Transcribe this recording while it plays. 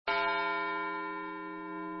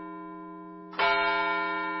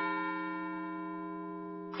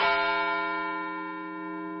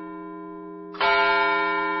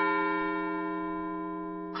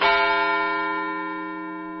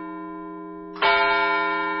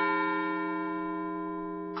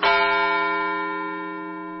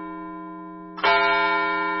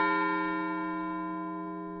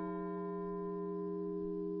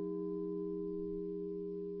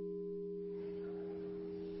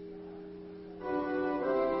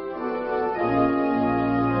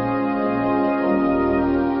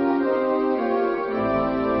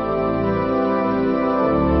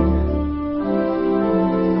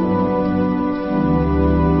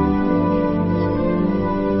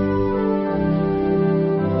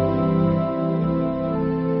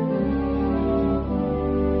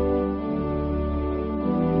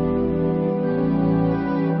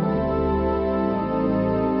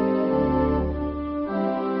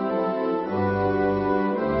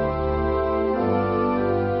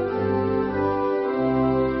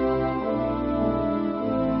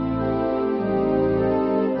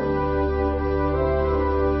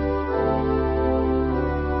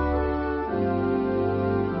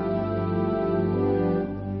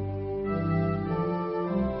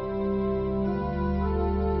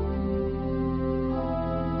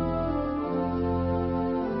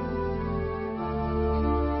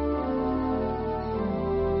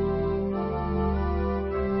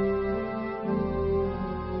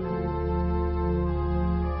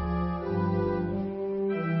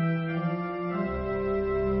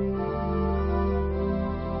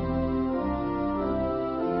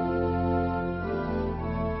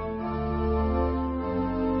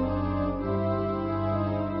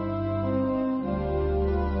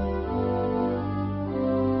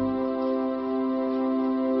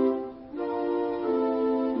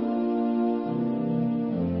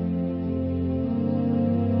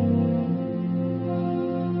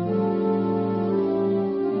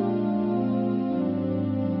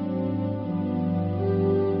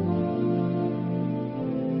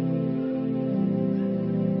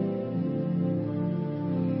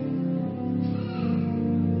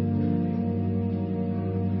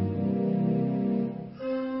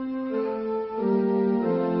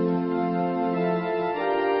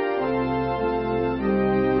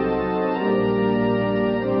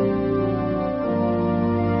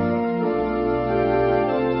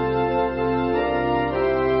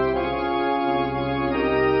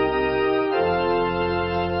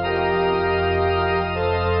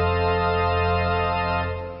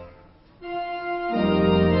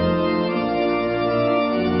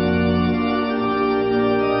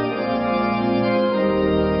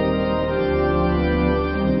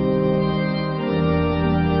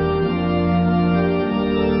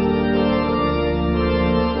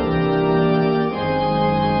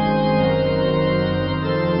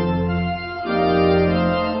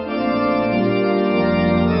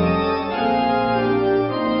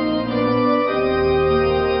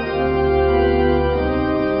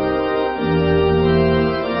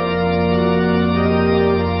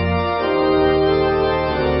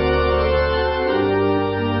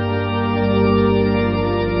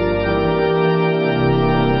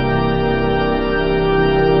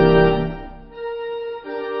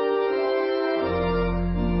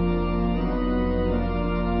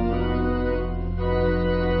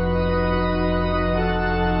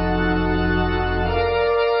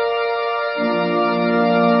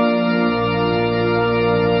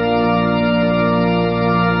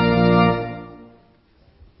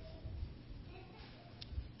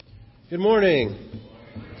morning.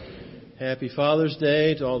 Happy Father's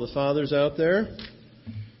Day to all the fathers out there.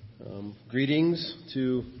 Greetings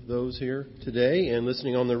to those here today and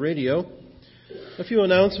listening on the radio. A few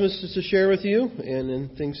announcements just to share with you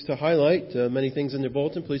and things to highlight. Many things in the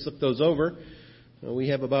bulletin. Please look those over. We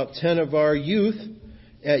have about 10 of our youth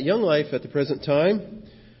at Young Life at the present time.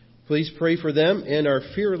 Please pray for them and our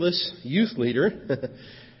fearless youth leader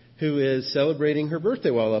who is celebrating her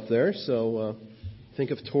birthday while up there. So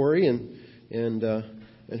think of Tori and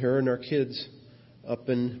her and our kids up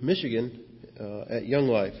in Michigan at Young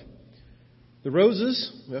Life. The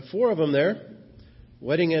Roses, we have 4 of them there.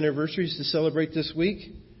 Wedding anniversaries to celebrate this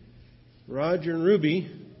week. Roger and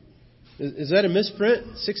Ruby, is that a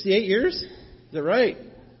misprint? 68 years? Is that right?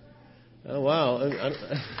 Oh, wow.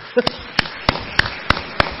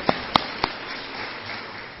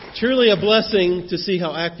 Truly a blessing to see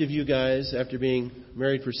how active you guys after being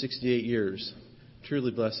married for 68 years.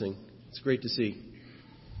 Truly a blessing. It's great to see.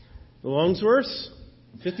 The Longsworths,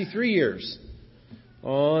 53 years.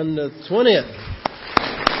 On the 20th.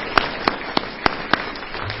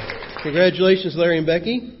 Congratulations, Larry and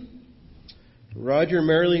Becky. Roger and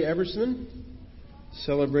Marilee Eversman,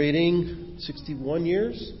 celebrating 61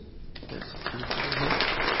 years.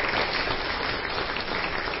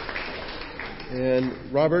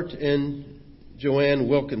 And Robert and Joanne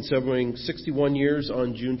Wilkins, celebrating 61 years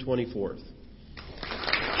on June 24th.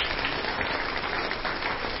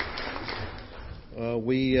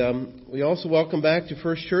 We also welcome back to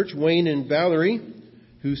First Church Wayne and Valerie,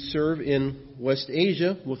 who serve in West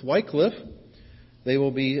Asia with Wycliffe. They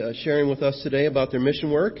will be sharing with us today about their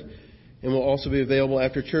mission work, and will also be available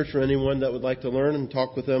after church for anyone that would like to learn and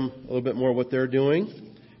talk with them a little bit more what they're doing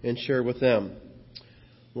and share with them.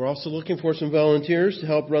 We're also looking for some volunteers to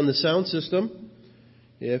help run the sound system.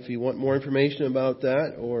 If you want more information about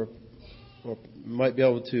that or might be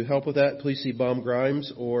able to help with that, please see Bob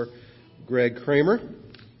Grimes or Greg Kramer.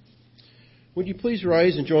 Would you please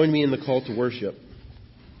rise and join me in the call to worship?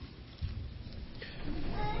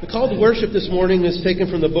 The call to worship this morning is taken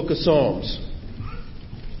from the book of Psalms.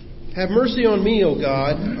 Have mercy on me, O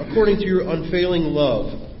God, according to your unfailing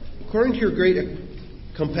love, according to your great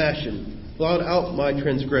compassion, blot out my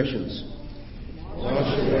transgressions.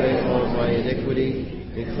 Wash away all my iniquity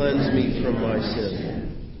and cleanse me from my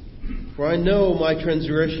sin. For I know my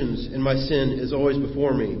transgressions and my sin is always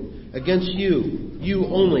before me. Against you, you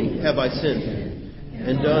only have I sinned,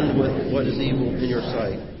 and done with what is evil in your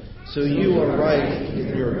sight. So you are right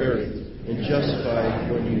in your verdict, and justified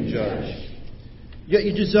when you judge. Yet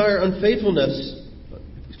you desire faithfulness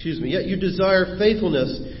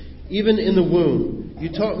even in the womb. You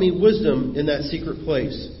taught me wisdom in that secret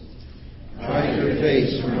place. Hide your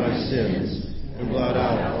face from my sins, and blot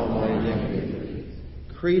out all my iniquity.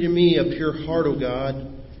 Create in me a pure heart, O God,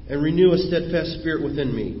 and renew a steadfast spirit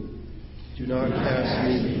within me. Do not cast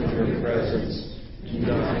me from your presence. Do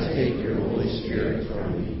not take your Holy Spirit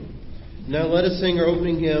from me. Now let us sing our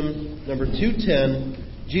opening hymn, number 210,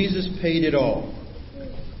 Jesus Paid It All.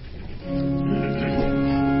 Thank you.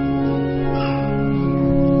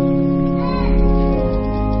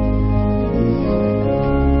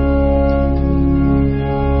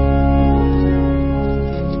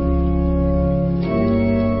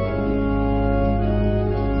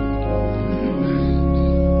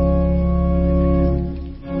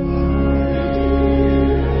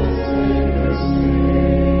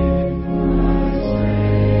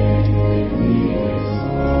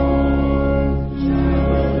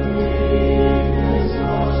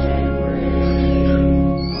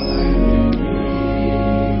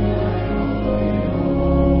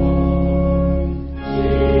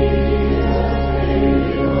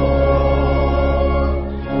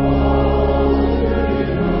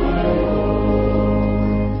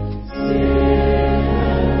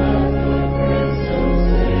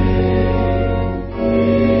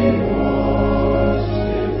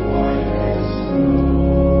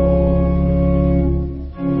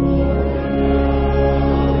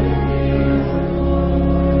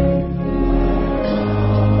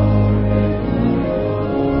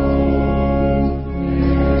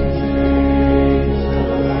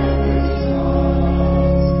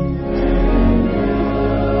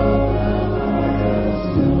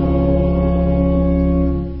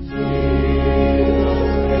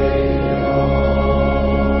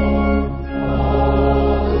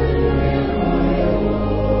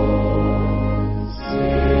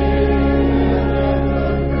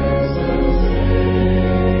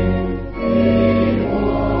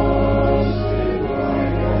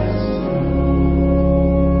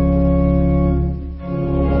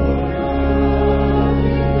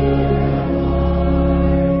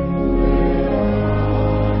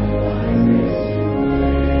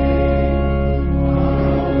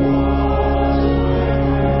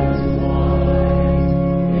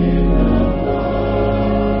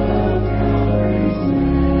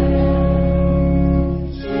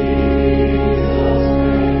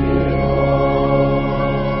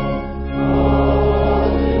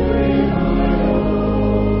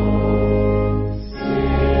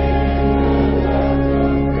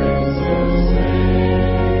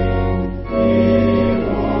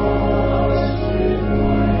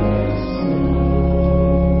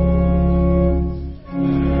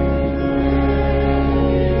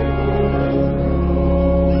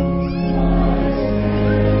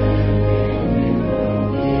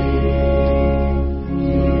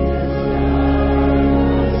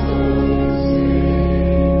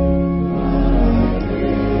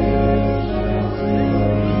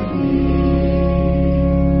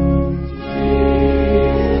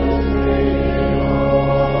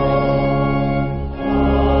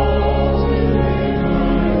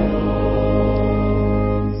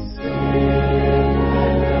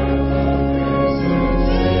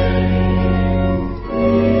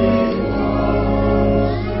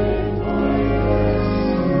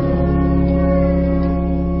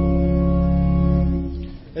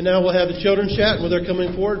 And now we'll have the children's chat. While they're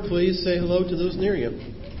coming forward, please say hello to those near you.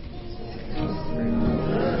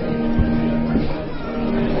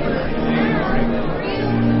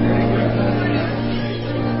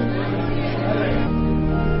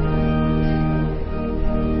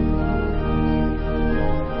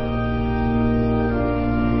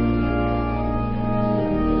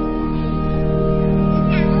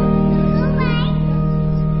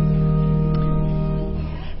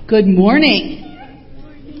 Good morning.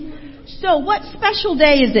 So what special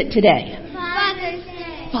day is it today? Father's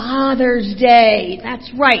Day. Father's Day.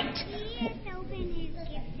 That's right.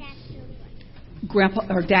 Grandpa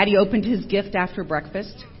or Daddy opened his gift after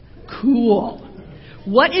breakfast. Cool.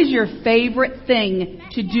 What is your favorite thing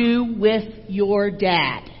to do with your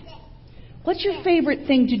dad? What's your favorite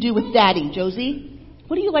thing to do with Daddy, Josie?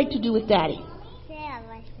 What do you like to do with Daddy? Share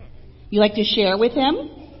with him. You like to share with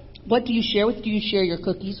him? What do you share with? Do you share your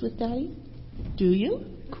cookies with Daddy? Do you?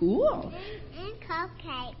 Cool. And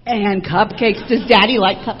cupcakes. And cupcakes. Does Daddy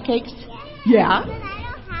like cupcakes? Yeah? But I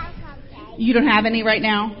don't have cupcakes. You don't have any right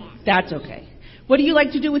now? Yeah. That's okay. What do you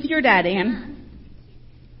like to do with your dad, Ann?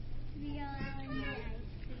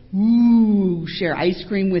 Ooh, share ice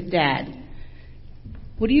cream with Dad.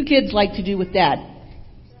 What do you kids like to do with Dad?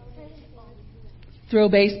 Throw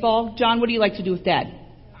baseball? John, what do you like to do with Dad?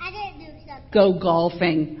 I didn't do something. Go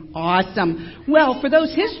golfing. Awesome. Well, for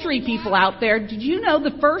those history people out there, did you know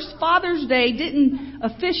the first Father's Day didn't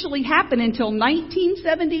officially happen until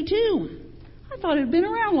 1972? I thought it had been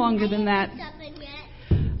around longer than that.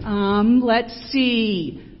 Let's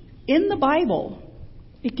see. In the Bible,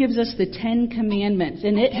 it gives us the 10 Commandments,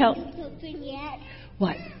 and it helps.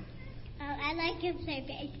 What? I like to play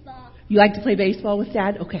baseball. You like to play baseball with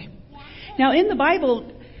Dad? Okay. Now, in the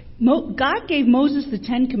Bible, God gave Moses the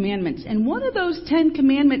 10 Commandments, and one of those 10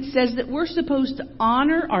 Commandments says that we're supposed to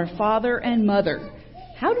honor our father and mother.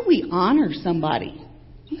 How do we honor somebody?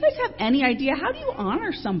 Do you guys have any idea? How do you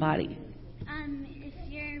honor somebody? If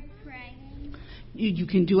you're praying. You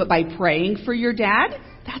can do it by praying for your dad?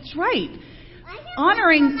 That's right. I can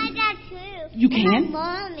Honoring. pray for my dad too. You can? And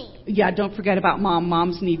my mommy. Yeah, don't forget about Mom.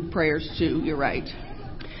 Moms need prayers too. You're right.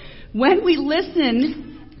 When we listen,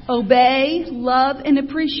 obey, love, and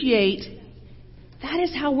appreciate, that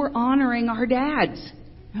is how we're honoring our dads.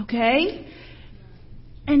 Okay?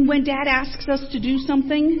 And when Dad asks us to do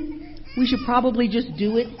something, we should probably just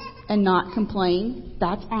do it and not complain.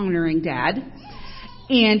 That's honoring Dad.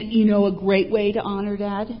 And you know a great way to honor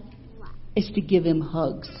Dad is to give him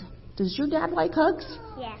hugs. Does your dad like hugs?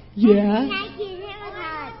 Yeah. Yeah? And I give him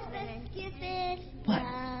hugs. And kisses. What?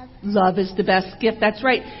 Love. Love is the best gift. That's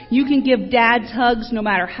right. You can give Dad's hugs no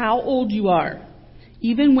matter how old you are.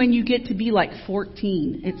 Even when you get to be like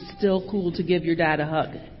 14, it's still cool to give your dad a hug.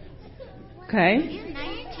 Okay?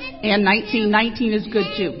 And 19. 19 is good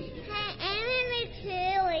too.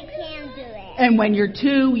 And when you're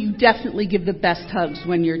 2, you definitely give the best hugs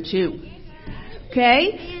when you're 2.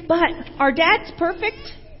 Okay? But are dads perfect?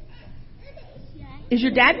 Is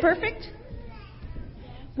your dad perfect?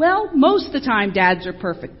 Well, most of the time dads are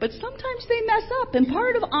perfect, but sometimes they mess up. And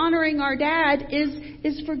part of honoring our dad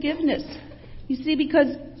is forgiveness. You see,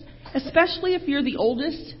 because especially if you're the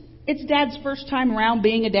oldest, it's dad's first time around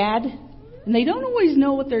being a dad, and they don't always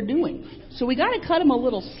know what they're doing. So we got to cut them a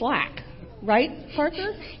little slack. Right,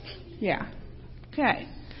 Parker? Yeah. Okay.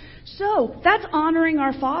 So that's honoring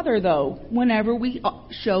our Father, though, whenever we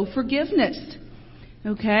show forgiveness.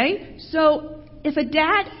 Okay? So if a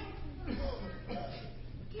dad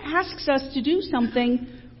asks us to do something,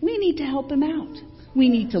 we need to help him out. We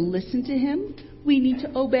need to listen to him. We need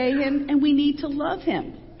to obey him. And we need to love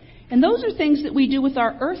him. And those are things that we do with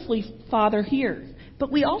our earthly father here.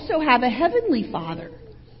 But we also have a heavenly Father.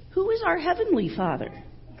 Who is our heavenly Father?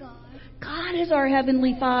 God is our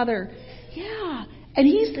heavenly Father. Yeah. And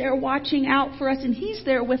he's there watching out for us, and he's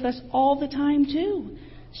there with us all the time too.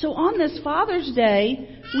 So on this Father's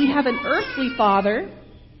Day, we have an earthly Father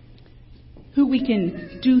who we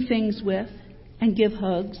can do things with and give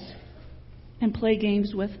hugs and play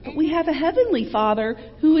games with. But we have a heavenly Father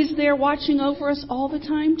who is there watching over us all the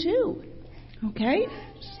time too. Okay?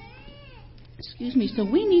 Excuse me. So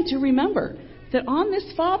we need to remember that on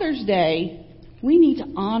this Father's Day, we need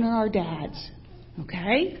to honor our dads.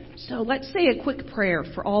 Okay? So let's say a quick prayer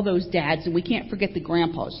for all those dads, and we can't forget the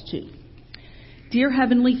grandpas too. Dear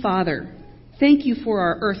Heavenly Father, thank you for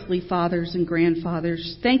our earthly fathers and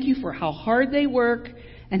grandfathers. Thank you for how hard they work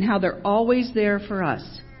and how they're always there for us.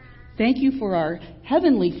 Thank you for our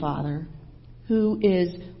Heavenly Father who is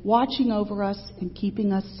watching over us and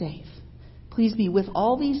keeping us safe. Please be with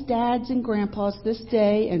all these dads and grandpas this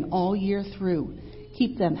day and all year through.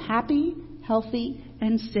 Keep them happy, healthy,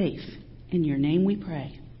 and safe. In your name we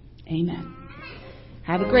pray. Amen.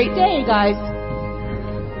 Have a great day, guys.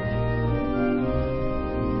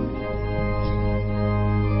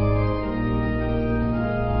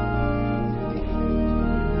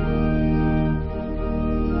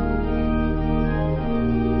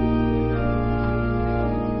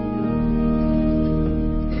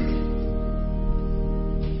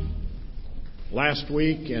 Last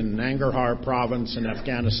week in Nangarhar province in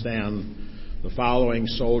Afghanistan, the following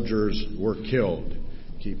soldiers were killed.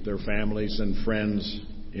 Keep their families and friends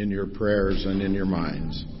in your prayers and in your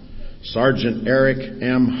minds. Sergeant Eric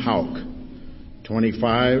M. Hauk,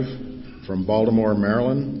 25, from Baltimore,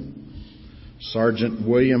 Maryland. Sergeant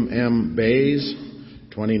William M. Bays,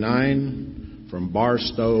 29, from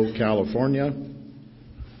Barstow, California.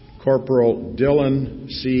 Corporal Dylan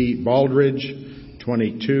C. Baldridge,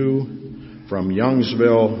 22, from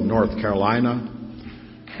Youngsville, North Carolina.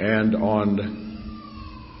 And on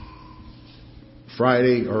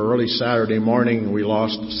Friday or early Saturday morning, we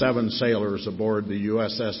lost 7 sailors aboard the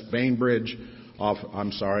USS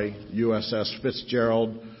USS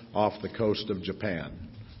Fitzgerald off the coast of Japan.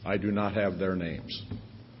 I do not have their names.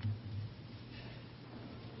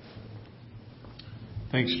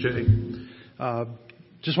 Thanks, Jay.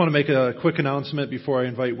 Just want to make a quick announcement before I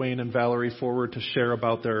invite Wayne and Valerie forward to share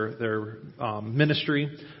about their ministry.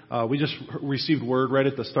 We just received word right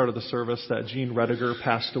at the start of the service that Gene Rediger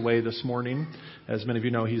passed away this morning. As many of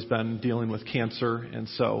you know, he's been dealing with cancer, and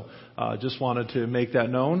so just wanted to make that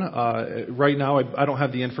known. Right now, I don't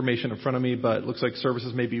have the information in front of me, but it looks like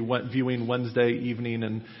services may be viewing Wednesday evening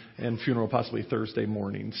and funeral possibly Thursday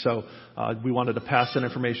morning. So we wanted to pass that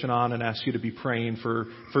information on and ask you to be praying for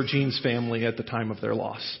Gene's family at the time of their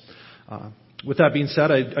loss. With that being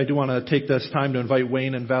said, I do want to take this time to invite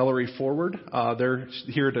Wayne and Valerie forward. They're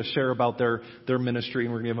here to share about their ministry,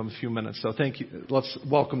 and we're going to give them a few minutes. So thank you. Let's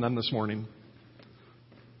welcome them this morning.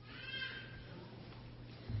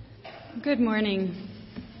 Good morning.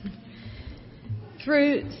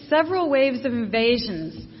 Through several waves of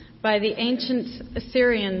invasions by the ancient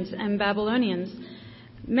Assyrians and Babylonians,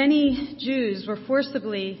 many Jews were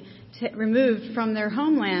forcibly removed from their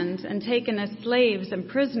homelands and taken as slaves and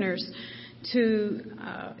prisoners to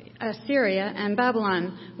Assyria and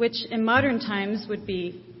Babylon, which in modern times would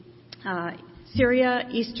be Syria,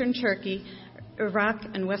 eastern Turkey, Iraq,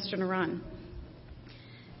 and western Iran.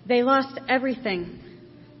 They lost everything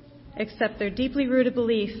except their deeply rooted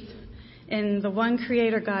belief in the one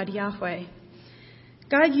creator God, Yahweh.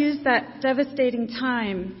 God used that devastating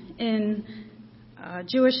time in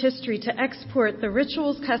Jewish history to export the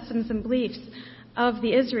rituals, customs, and beliefs of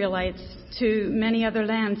the Israelites to many other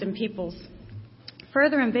lands and peoples.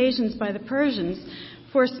 Further invasions by the Persians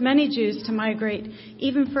forced many Jews to migrate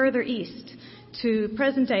even further east to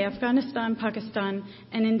present-day Afghanistan, Pakistan,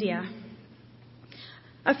 and India.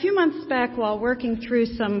 A few months back, while working through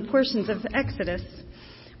some portions of Exodus,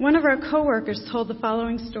 one of our co-workers told the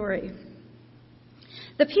following story.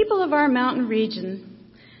 The people of our mountain region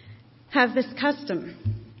have this custom.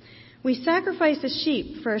 We sacrifice a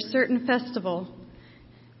sheep for a certain festival,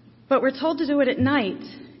 but we're told to do it at night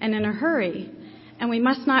and in a hurry, and we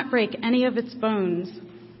must not break any of its bones.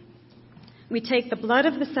 We take the blood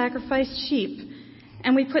of the sacrificed sheep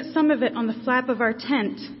and we put some of it on the flap of our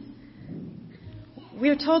tent. We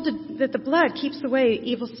are told that the blood keeps away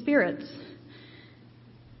evil spirits.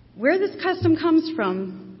 Where this custom comes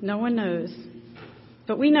from, no one knows.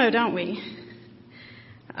 But we know, don't we?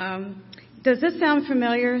 Does this sound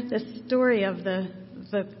familiar? The story of the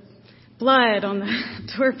blood on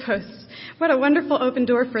the doorposts. What a wonderful open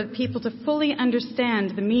door for people to fully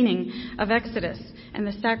understand the meaning of Exodus and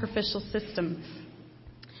the sacrificial system,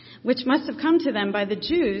 which must have come to them by the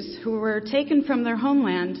Jews who were taken from their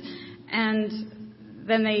homeland and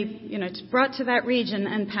then they, brought to that region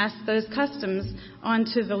and passed those customs on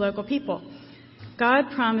to the local people. God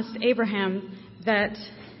promised Abraham that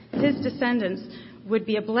his descendants would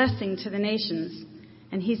be a blessing to the nations,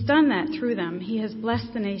 and he's done that through them. He has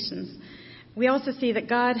blessed the nations. We also see that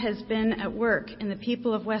God has been at work in the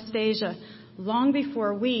people of West Asia long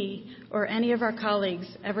before we or any of our colleagues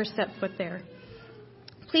ever stepped foot there.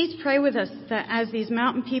 Please pray with us that as these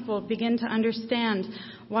mountain people begin to understand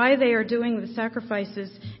why they are doing the sacrifices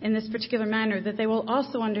in this particular manner, that they will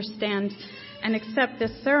also understand and accept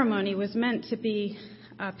this ceremony was meant to be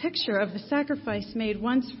a picture of the sacrifice made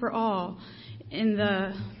once for all in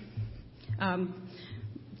the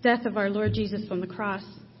death of our Lord Jesus on the cross,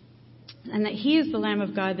 and that he is the Lamb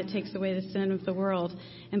of God that takes away the sin of the world,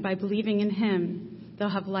 and by believing in him, they'll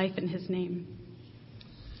have life in his name.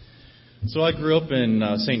 So I grew up in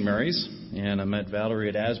St. Mary's, and I met Valerie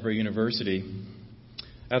at Asbury University.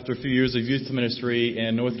 After a few years of youth ministry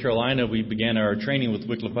in North Carolina, we began our training with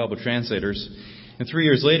Wycliffe Bible translators. And 3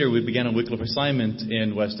 years later, we began a Wycliffe assignment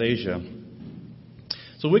in West Asia.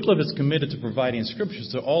 So Wycliffe is committed to providing scriptures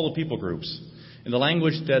to all the people groups in the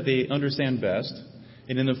language that they understand best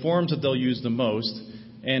and in the forms that they'll use the most,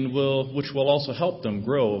 and which will also help them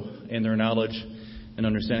grow in their knowledge and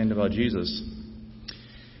understanding about Jesus.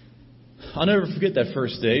 I'll never forget that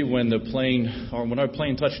first day when our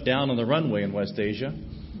plane touched down on the runway in West Asia.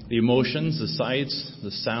 The emotions, the sights,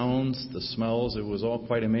 the sounds, the smells, it was all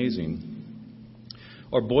quite amazing.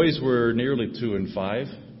 Our boys were nearly 2 and 5,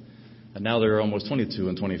 and now they're almost 22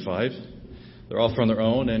 and 25. They're off on their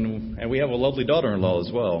own, and we have a lovely daughter-in-law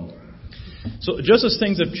as well. So just as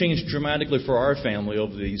things have changed dramatically for our family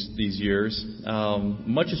over these years,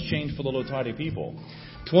 much has changed for the Lotati people.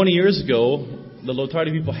 20 years ago, the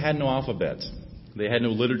Lotati people had no alphabet. They had no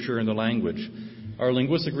literature in the language. Our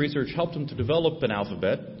linguistic research helped them to develop an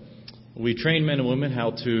alphabet. We trained men and women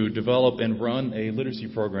how to develop and run a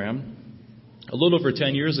literacy program. A little over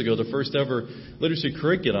 10 years ago, the first ever literacy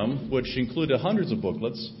curriculum, which included hundreds of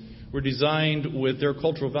booklets, were designed with their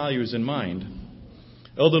cultural values in mind.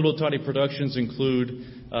 Other Lotati productions include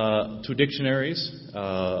 2 dictionaries,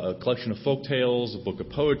 a collection of folk tales, a book of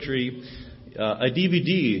poetry, a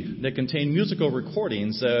DVD that contained musical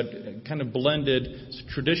recordings that kind of blended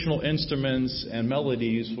traditional instruments and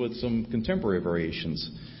melodies with some contemporary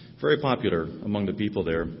variations. Very popular among the people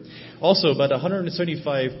there. Also, about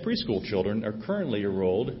 175 preschool children are currently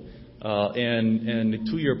enrolled in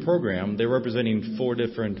a 2-year program. They're representing four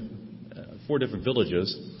different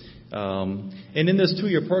villages. And in this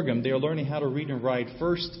 2-year program, they are learning how to read and write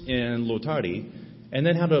first in Lotati, and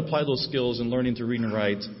then how to apply those skills in learning to read and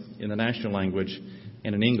write in the national language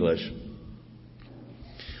and in English.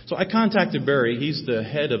 So I contacted Barry, he's the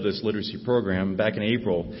head of this literacy program, back in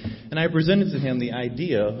April, and I presented to him the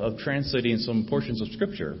idea of translating some portions of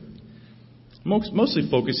Scripture, mostly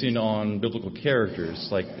focusing on biblical characters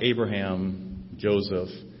like Abraham, Joseph,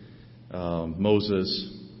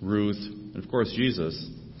 Moses, Ruth, and of course Jesus.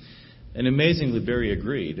 And amazingly, Barry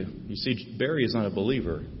agreed. You see, Barry is not a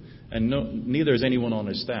believer, and neither is anyone on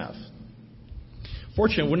his staff.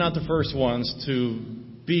 Fortunately, we're not the first ones to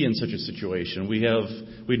be in such a situation.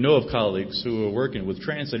 We know of colleagues who are working with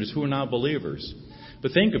translators who are not believers.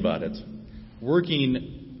 But think about it.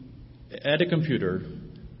 Working at a computer,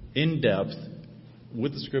 in depth,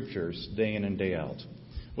 with the Scriptures, day in and day out.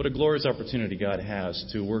 What a glorious opportunity God has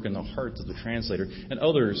to work in the hearts of the translator and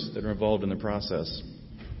others that are involved in the process.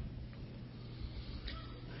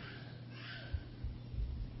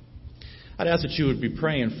 I'd ask that you would be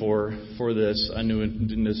praying for this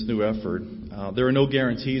new effort. There are no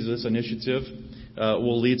guarantees this initiative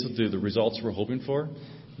will lead to the results we're hoping for.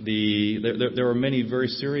 There are many very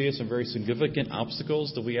serious and very significant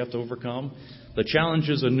obstacles that we have to overcome. The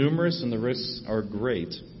challenges are numerous and the risks are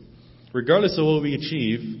great. Regardless of what we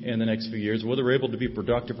achieve in the next few years, whether we're able to be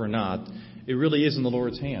productive or not, it really is in the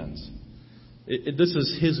Lord's hands. This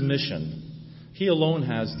is His mission. He alone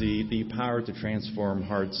has the power to transform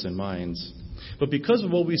hearts and minds. But because of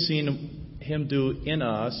what we've seen Him do in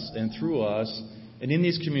us and through us and in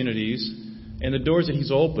these communities and the doors that He's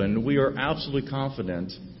opened, we are absolutely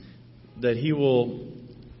confident that He will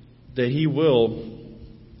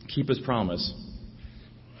keep His promise,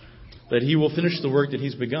 that He will finish the work that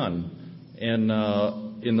He's begun in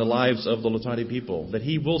the lives of the Lotati people, that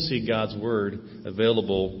He will see God's Word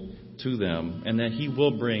available to them, and that He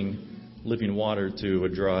will bring living water to a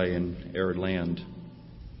dry and arid land.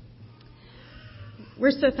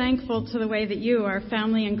 We're so thankful to the way that you, our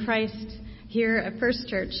family in Christ here at First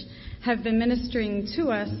Church, have been ministering to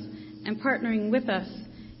us and partnering with us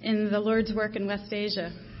in the Lord's work in West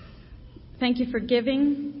Asia. Thank you for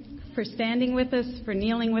giving, for standing with us, for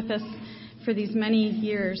kneeling with us for these many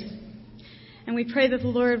years. And we pray that the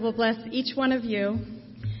Lord will bless each one of you.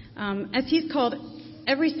 As He's called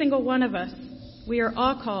every single one of us, we are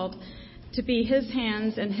all called to be His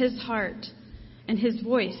hands and His heart and His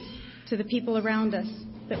voice to the people around us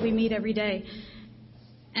that we meet every day.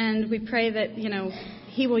 And we pray that,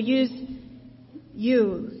 He will use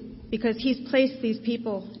you because He's placed these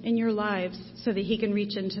people in your lives so that He can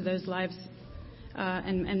reach into those lives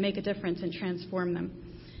and make a difference and transform them.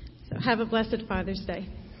 So have a blessed Father's Day.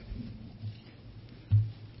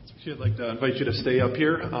 I'd like to invite you to stay up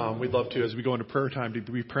here. We'd love to, as we go into prayer time,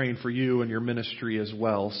 to be praying for you and your ministry as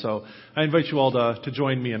well. So I invite you all to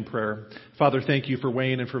join me in prayer. Father, thank you for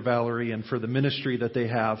Wayne and for Valerie and for the ministry that they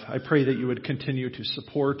have. I pray that you would continue to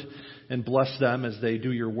support and bless them as they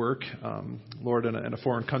do your work, Lord, in a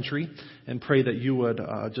foreign country, and pray that you would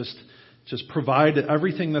just provide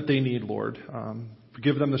everything that they need, Lord.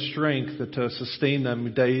 give them the strength to sustain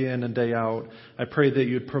them day in and day out. I pray that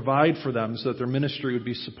you'd provide for them so that their ministry would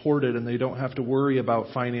be supported and they don't have to worry about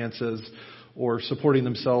finances or supporting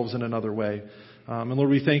themselves in another way. And Lord,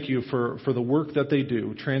 we thank you for the work that they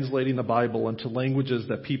do, translating the Bible into languages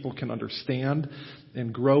that people can understand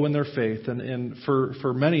and grow in their faith. And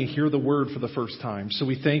for many, hear the word for the first time. So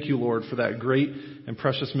we thank you, Lord, for that great and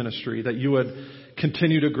precious ministry, that you would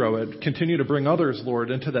continue to grow it, continue to bring others,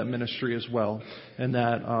 Lord, into that ministry as well. And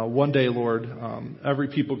that one day, Lord, every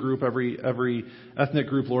people group, every ethnic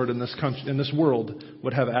group, Lord, in this country, in this world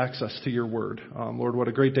would have access to your word. Lord, what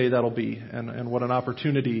a great day that'll be, and what an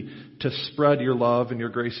opportunity to spread your love and your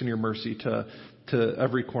grace and your mercy to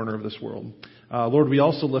every corner of this world. Lord, we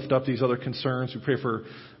also lift up these other concerns. We pray for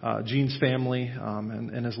Gene's family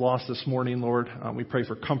and his loss this morning, Lord. We pray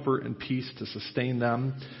for comfort and peace to sustain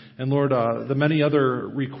them. And Lord, the many other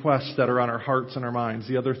requests that are on our hearts and our minds,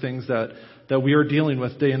 the other things that we are dealing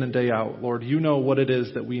with day in and day out. Lord, you know what it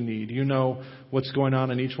is that we need. You know what's going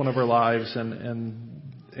on in each one of our lives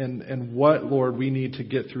and what, Lord, we need to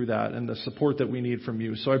get through that and the support that we need from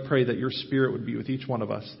you. So I pray that your Spirit would be with each one of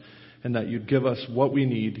us and that you'd give us what we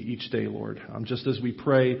need each day, Lord. Just as we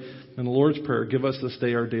pray in the Lord's Prayer, give us this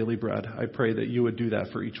day our daily bread. I pray that you would do that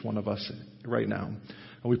for each one of us right now.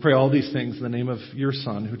 And we pray all these things in the name of your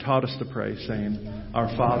Son, who taught us to pray, saying, Our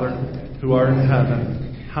Father, who art in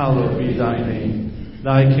heaven, hallowed be thy name.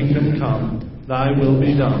 Thy kingdom come, thy will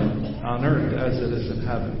be done, on earth as it is in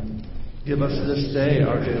heaven. Give us this day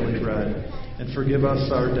our daily bread, and forgive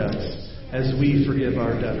us our debts, as we forgive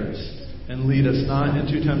our debtors. And lead us not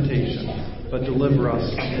into temptation, but deliver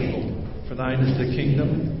us from evil. For thine is the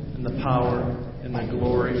kingdom, and the power, and the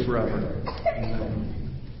glory forever.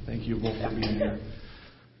 Amen. Thank you both for being here.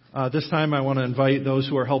 This time I want to invite those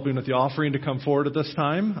who are helping with the offering to come forward at this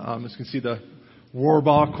time. As you can see, the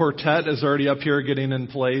Warbach Quartet is already up here getting in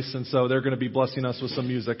place, and so they're going to be blessing us with some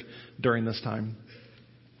music during this time.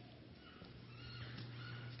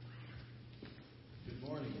 Good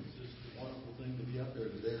morning. It's just a wonderful thing to be up there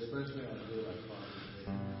today, especially on a day like Father's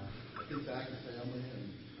Day. I think back to family,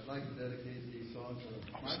 and I'd like to dedicate these songs to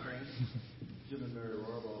my parents, Jim and Mary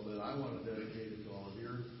Warbach, but I want to dedicate it to all of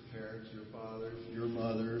your parents, your fathers, your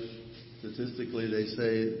mothers. Statistically, they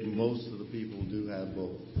say most of the people do have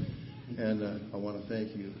both. And I want to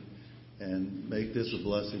thank you and make this a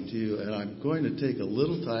blessing to you. And I'm going to take a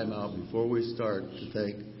little time out before we start to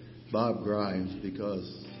thank Bob Grimes,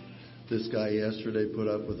 because this guy yesterday put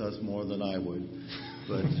up with us more than I would.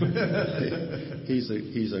 But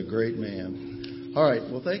he's a great man. All right.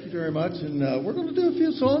 Well, thank you very much. And we're going to do a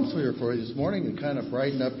few songs here for you this morning and kind of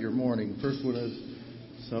brighten up your morning. First one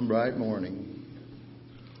is Some Bright Morning.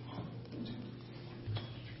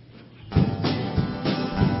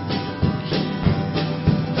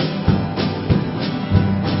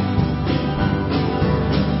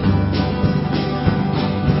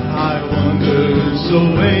 So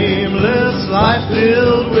aimless, life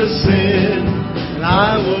filled with sin, and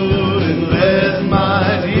I wouldn't let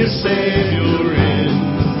my dear Savior in.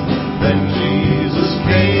 Then Jesus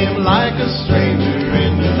came like a stranger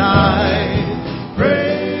in the night.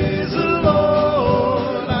 Praise the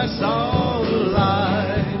Lord, I saw the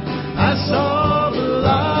light, I saw the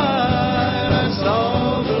light, I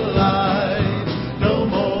saw the light. No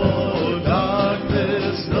more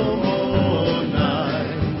darkness, no more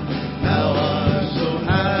night. Now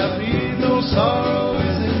sorrow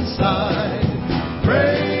is inside.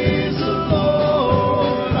 Praise the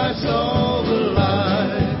Lord, I saw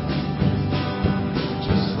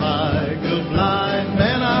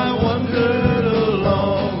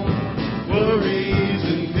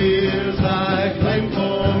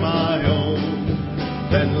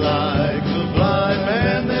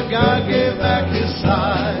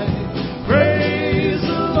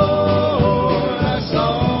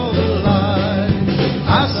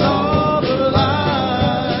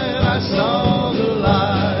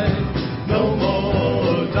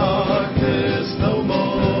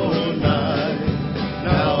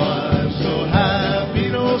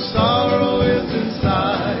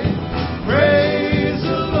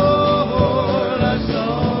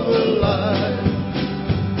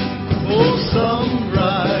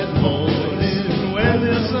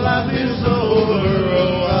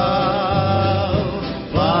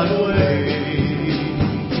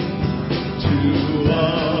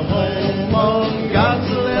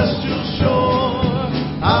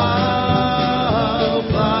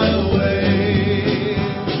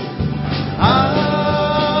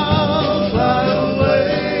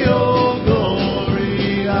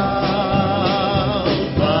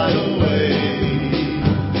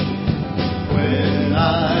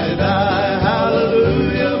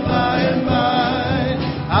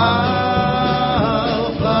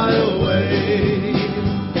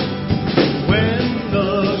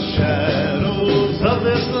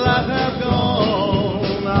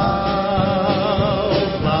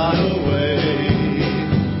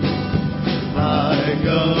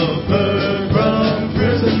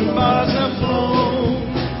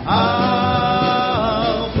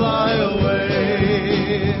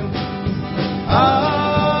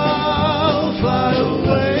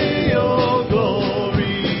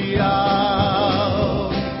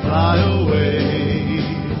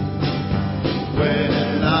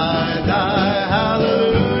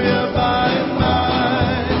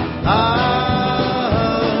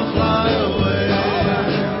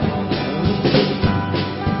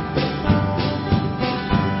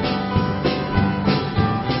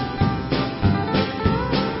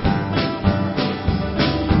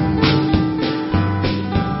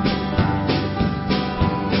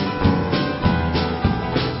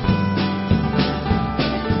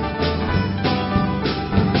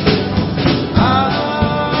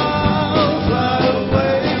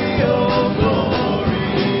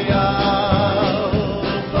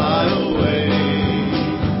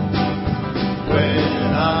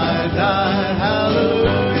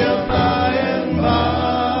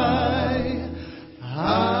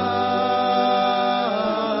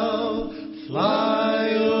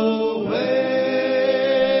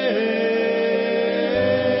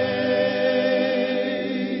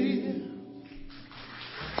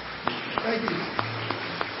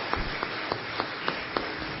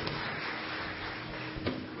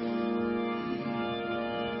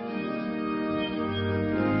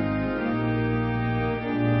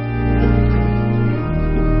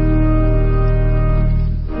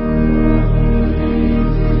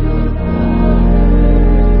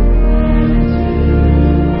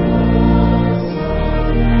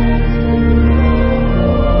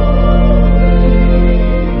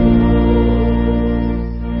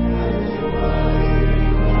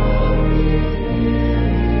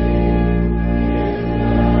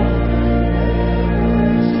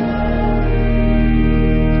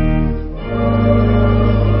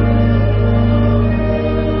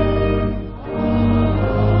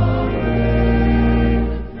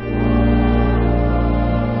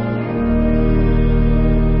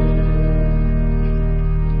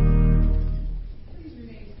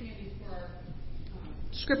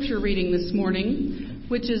scripture reading this morning,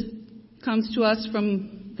 which comes to us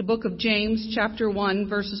from the book of James, chapter 1,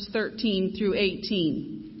 verses 13 through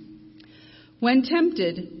 18. When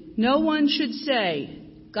tempted, no one should say,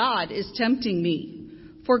 God is tempting me.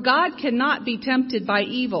 For God cannot be tempted by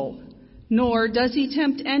evil, nor does he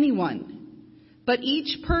tempt anyone. But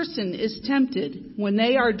each person is tempted when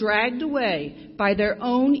they are dragged away by their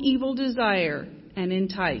own evil desire and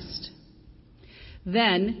enticed.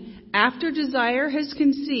 Then, after desire has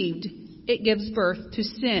conceived, it gives birth to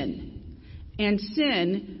sin. And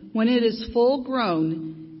sin, when it is full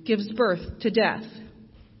grown, gives birth to death.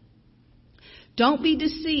 Don't be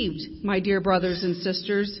deceived, my dear brothers and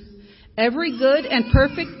sisters. Every good and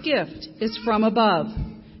perfect gift is from above,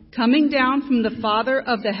 coming down from the Father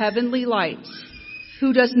of the heavenly lights,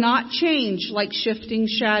 who does not change like shifting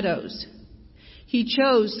shadows. He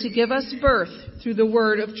chose to give us birth through the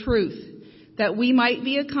word of truth, that we might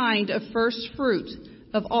be a kind of first fruit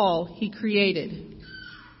of all he created.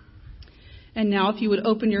 And now if you would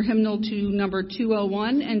open your hymnal to number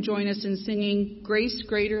 201 and join us in singing Grace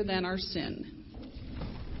Greater Than Our Sin.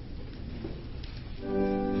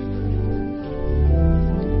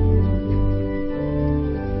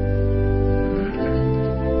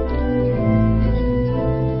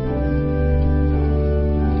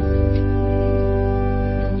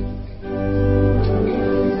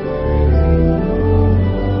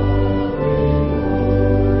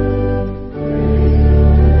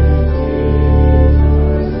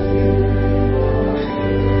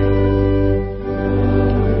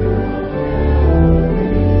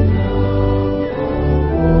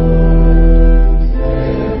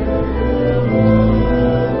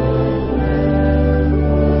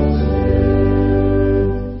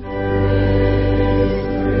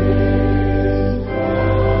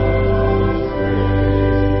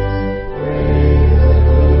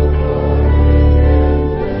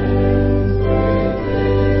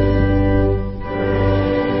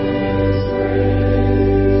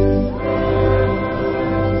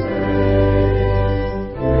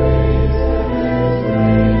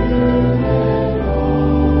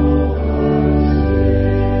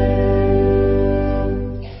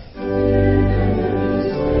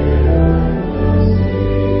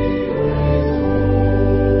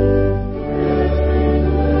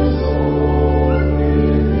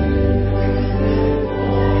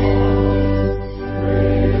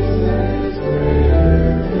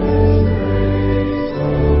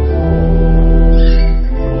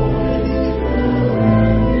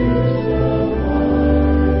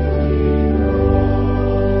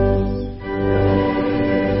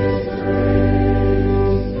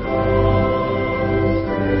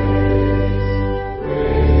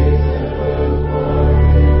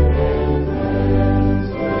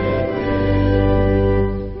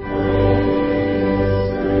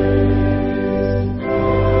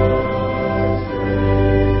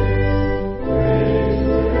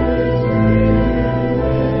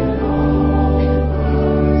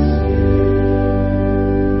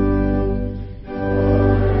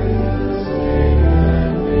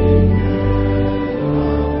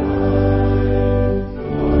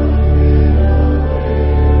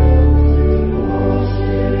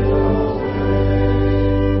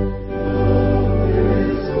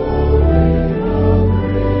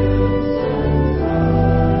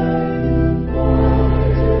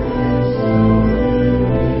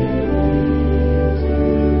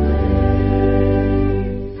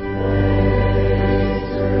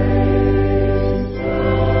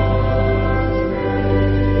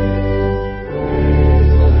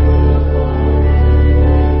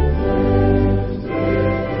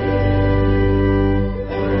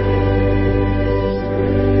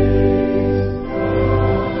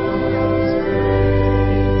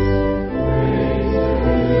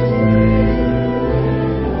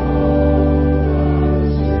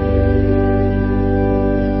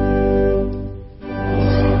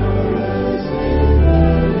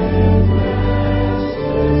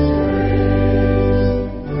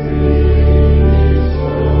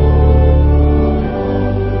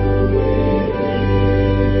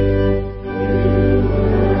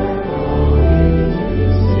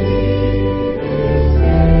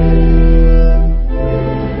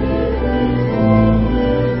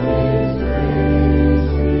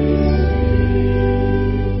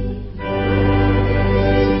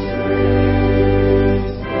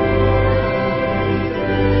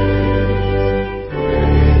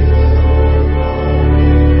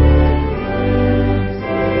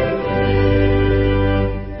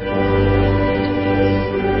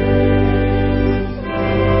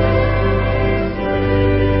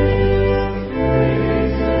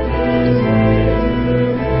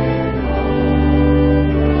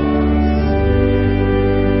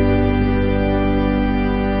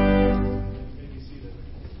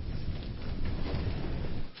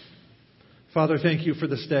 Father, thank you for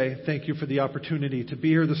this day. Thank you for the opportunity to be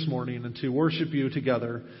here this morning and to worship you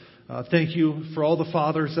together. Thank you for all the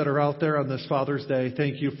fathers that are out there on this Father's Day.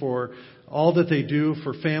 Thank you for all that they do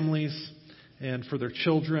for families and for their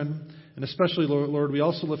children. And especially, Lord, we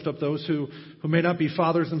also lift up those who may not be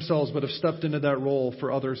fathers themselves but have stepped into that role for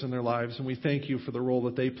others in their lives. And we thank you for the role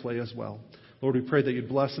that they play as well. Lord, we pray that you'd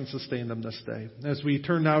bless and sustain them this day. As we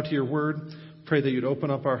turn now to your word, pray that you'd open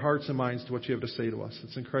up our hearts and minds to what you have to say to us.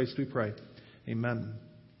 It's in Christ we pray. Amen.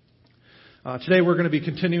 Today we're going to be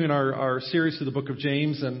continuing our series through the book of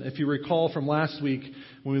James. And if you recall from last week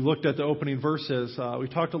when we looked at the opening verses, we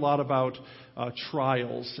talked a lot about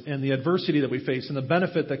trials and the adversity that we face and the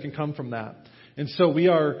benefit that can come from that. And so we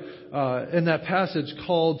are, in that passage,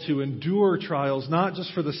 called to endure trials, not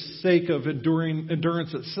just for the sake of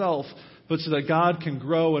endurance itself, but so that God can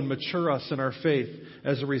grow and mature us in our faith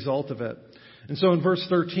as a result of it. And so in verse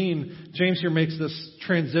 13, James here makes this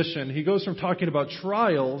transition. He goes from talking about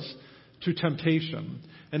trials to temptation.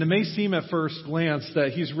 And it may seem at first glance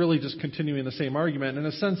that he's really just continuing the same argument. In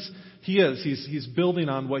a sense, he is. He's building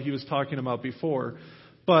on what he was talking about before.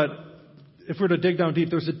 But if we're to dig down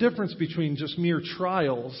deep, there's a difference between just mere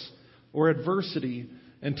trials or adversity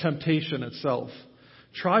and temptation itself.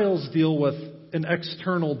 Trials deal with an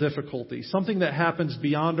external difficulty, something that happens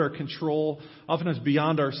beyond our control, often it's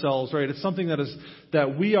beyond ourselves, right? It's something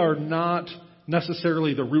that we are not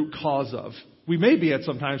necessarily the root cause of. We may be at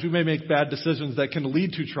sometimes. We may make bad decisions that can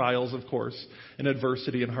lead to trials, of course, and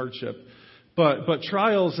adversity and hardship. But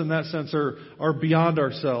trials in that sense are beyond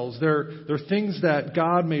ourselves. They're things that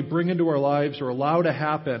God may bring into our lives or allow to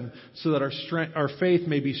happen so that our faith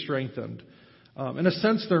may be strengthened. In a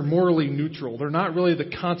sense, they're morally neutral. They're not really the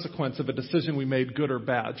consequence of a decision we made, good or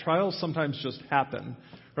bad. Trials sometimes just happen,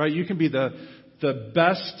 right? You can be the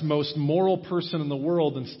best, most moral person in the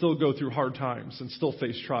world and still go through hard times and still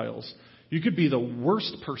face trials. You could be the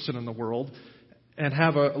worst person in the world and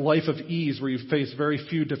have a life of ease where you face very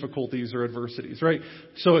few difficulties or adversities, right?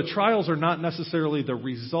 So trials are not necessarily the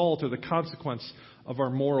result or the consequence of our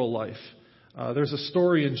moral life. There's a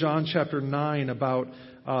story in John chapter 9 about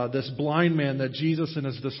this blind man that Jesus and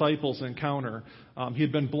his disciples encounter. He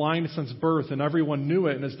had been blind since birth, and everyone knew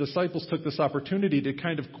it, and his disciples took this opportunity to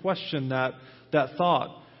kind of question that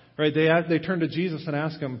thought. Right? They turned to Jesus and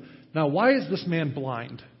asked him, now, why is this man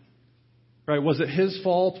blind? Right? Was it his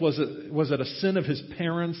fault? Was it a sin of his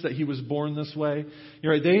parents that he was born this way?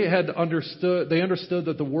 Right? They understood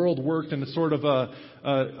that the world worked in a sort of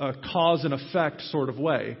a cause and effect sort of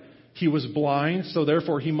way. He was blind, so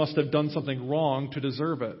therefore he must have done something wrong to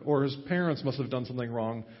deserve it, or his parents must have done something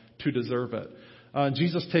wrong to deserve it.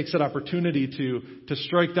 Jesus takes that opportunity to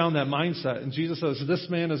strike down that mindset, and Jesus says, this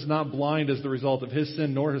man is not blind as the result of his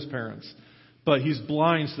sin nor his parents, but he's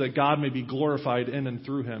blind so that God may be glorified in and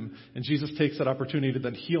through him. And Jesus takes that opportunity to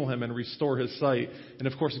then heal him and restore his sight. And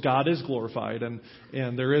of course, God is glorified, and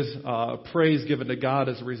there is praise given to God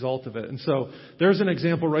as a result of it. And so there's an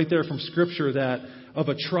example right there from Scripture that of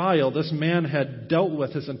a trial this man had dealt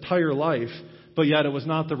with his entire life, but yet it was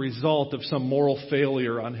not the result of some moral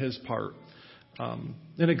failure on his part.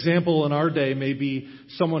 An example in our day may be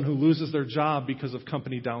someone who loses their job because of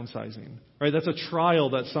company downsizing. Right? That's a trial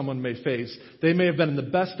that someone may face. They may have been the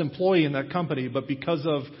best employee in that company, but because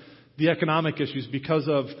of the economic issues, because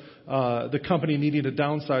of the company needing to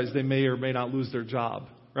downsize, they may or may not lose their job.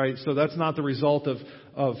 Right? So that's not the result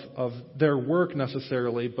of their work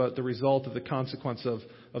necessarily, but the result of the consequence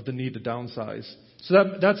of the need to downsize.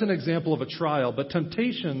 So that's an example of a trial. But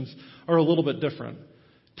temptations are a little bit different.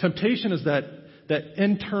 Temptation is that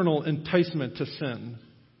internal enticement to sin.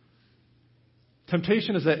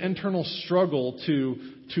 Temptation is that internal struggle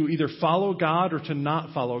to either follow God or to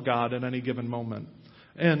not follow God at any given moment.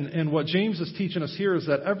 And what James is teaching us here is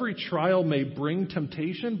that every trial may bring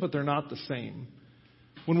temptation, but they're not the same.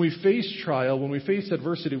 When we face trial, when we face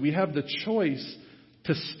adversity, we have the choice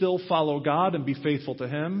to still follow God and be faithful to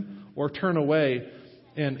Him, or turn away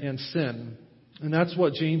and sin. And that's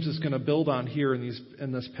what James is going to build on here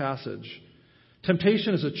in this passage.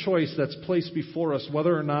 Temptation is a choice that's placed before us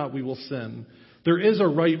whether or not we will sin. There is a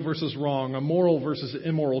right versus wrong, a moral versus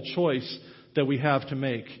immoral choice that we have to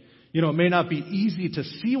make. It may not be easy to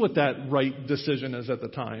see what that right decision is at the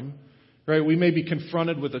time. Right? We may be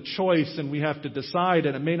confronted with a choice and we have to decide,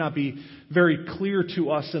 and it may not be very clear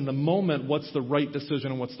to us in the moment what's the right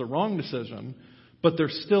decision and what's the wrong decision, but there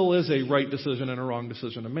still is a right decision and a wrong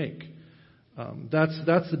decision to make.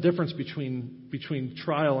 That's the difference between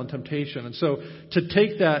trial and temptation. And so to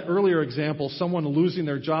take that earlier example, someone losing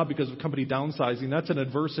their job because of company downsizing, that's an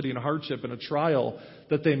adversity and a hardship and a trial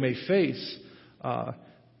that they may face.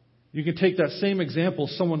 You can take that same example,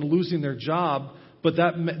 someone losing their job, but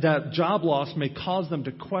that job loss may cause them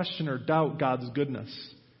to question or doubt God's goodness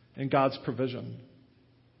and God's provision.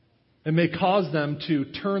 It may cause them to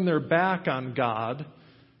turn their back on God,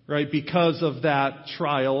 right, because of that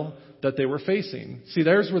trial that they were facing. See,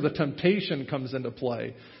 there's where the temptation comes into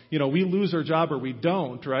play. We lose our job or we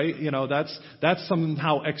don't, right? That's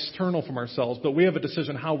somehow external from ourselves, but we have a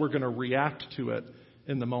decision how we're going to react to it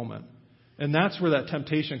in the moment. And that's where that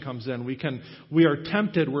temptation comes in. We are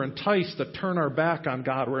tempted, we're enticed to turn our back on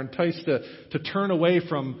God. We're enticed to turn away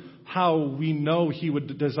from how we know He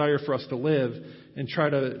would desire for us to live and try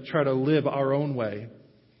to live our own way.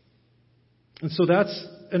 And so that's,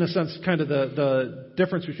 in a sense, kind of the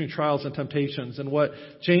difference between trials and temptations. And what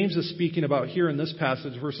James is speaking about here in this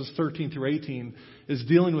passage, verses 13 through 18, is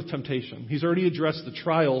dealing with temptation. He's already addressed the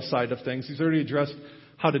trial side of things. He's already addressed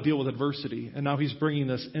how to deal with adversity. And now he's bringing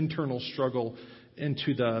this internal struggle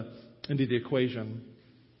into the equation.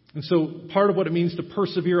 And so part of what it means to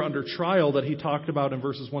persevere under trial that he talked about in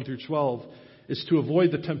verses 1 through 12 is to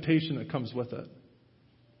avoid the temptation that comes with it.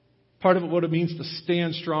 Part of what it means to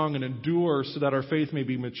stand strong and endure so that our faith may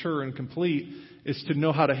be mature and complete is to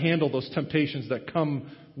know how to handle those temptations that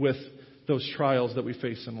come with those trials that we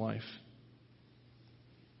face in life.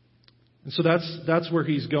 And so that's where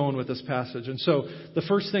he's going with this passage. And so the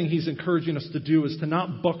first thing he's encouraging us to do is to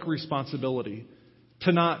not buck responsibility,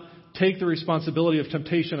 to not take the responsibility of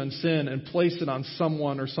temptation and sin and place it on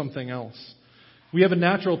someone or something else. We have a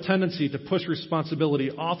natural tendency to push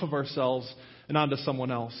responsibility off of ourselves and onto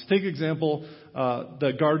someone else. Take example,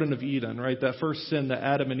 the Garden of Eden, right? That first sin that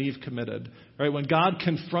Adam and Eve committed, right? When God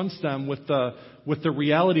confronts them with the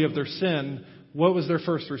reality of their sin, what was their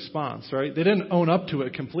first response, right? They didn't own up to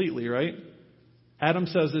it completely, right? Adam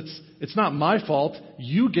says, it's not my fault.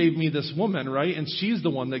 You gave me this woman, right? And she's the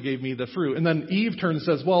one that gave me the fruit. And then Eve turns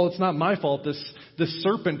and says, well, it's not my fault. This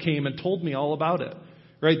serpent came and told me all about it,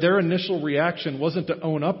 right? Their initial reaction wasn't to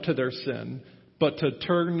own up to their sin, but to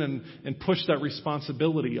turn and push that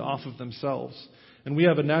responsibility off of themselves. And we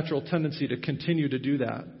have a natural tendency to continue to do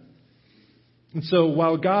that. And so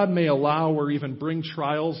while God may allow or even bring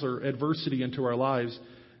trials or adversity into our lives,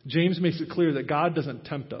 James makes it clear that God doesn't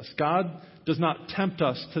tempt us. God does not tempt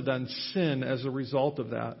us to then sin as a result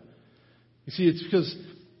of that. You see, it's because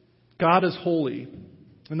God is holy.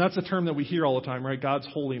 And that's a term that we hear all the time, right? God's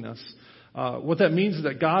holiness. What that means is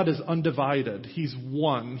that God is undivided. He's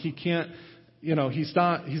one. He can't, He's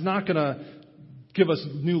not going to give us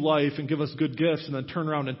new life and give us good gifts and then turn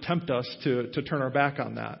around and tempt us to turn our back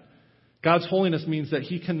on that. God's holiness means that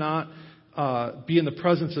He cannot be in the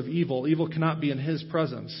presence of evil. Evil cannot be in His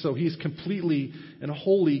presence. So He's completely and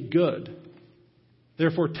wholly good.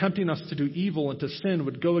 Therefore, tempting us to do evil and to sin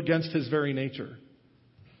would go against His very nature.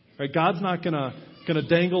 Right? God's not going to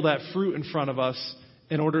dangle that fruit in front of us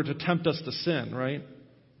in order to tempt us to sin, right?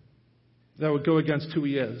 That would go against who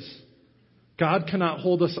He is. God cannot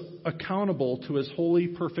hold us accountable to His holy,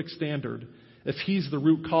 perfect standard if He's the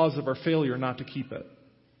root cause of our failure not to keep it.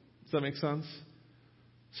 Does that make sense?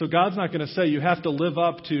 So God's not going to say you have to live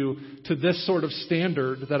up to this sort of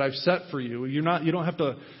standard that I've set for you. You don't have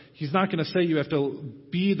to. He's not going to say you have to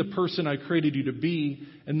be the person I created you to be,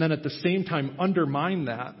 and then at the same time undermine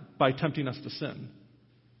that by tempting us to sin.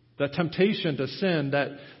 That temptation to sin,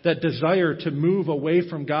 that desire to move away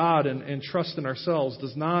from God and trust in ourselves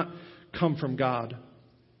does not come from God.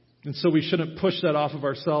 And so we shouldn't push that off of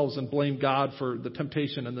ourselves and blame God for the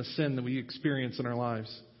temptation and the sin that we experience in our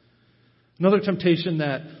lives. Another temptation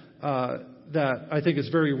that I think is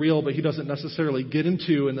very real, but he doesn't necessarily get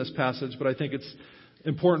into in this passage, but I think it's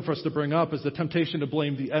important for us to bring up, is the temptation to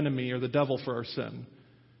blame the enemy or the devil for our sin.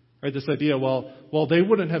 Right? This idea, well, they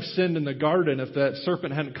wouldn't have sinned in the garden if that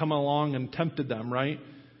serpent hadn't come along and tempted them, right?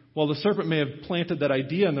 Well, the serpent may have planted that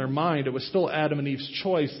idea in their mind. It was still Adam and Eve's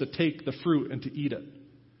choice to take the fruit and to eat it.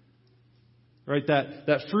 Right?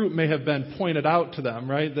 That fruit may have been pointed out to them,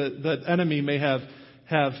 right? The enemy may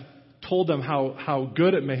have told them how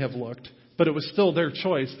good it may have looked, but it was still their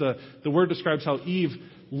choice. The word describes how Eve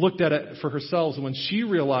looked at it for herself, and when she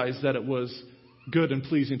realized that it was good and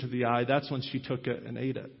pleasing to the eye, that's when she took it and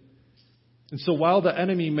ate it. And so while the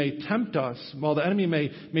enemy may tempt us, while the enemy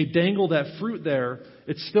may dangle that fruit there,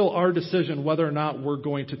 it's still our decision whether or not we're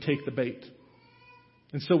going to take the bait.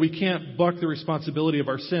 And so we can't buck the responsibility of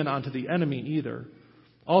our sin onto the enemy either.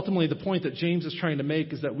 Ultimately, the point that James is trying to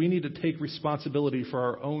make is that we need to take responsibility for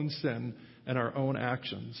our own sin and our own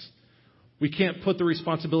actions. We can't put the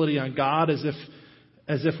responsibility on God as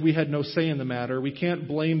if we had no say in the matter. We can't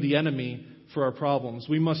blame the enemy for our problems.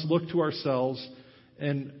 We must look to ourselves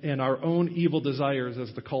and our own evil desires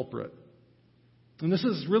as the culprit. And this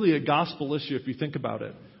is really a gospel issue if you think about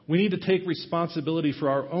it. We need to take responsibility for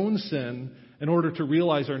our own sin in order to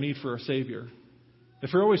realize our need for a Savior.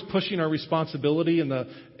 If we're always pushing our responsibility and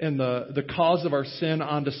the cause of our sin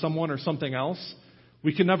onto someone or something else,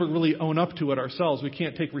 we can never really own up to it ourselves. We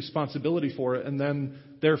can't take responsibility for it and then,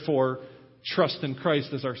 therefore, trust in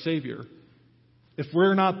Christ as our Savior. If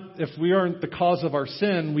we aren't the cause of our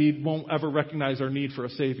sin, we won't ever recognize our need for a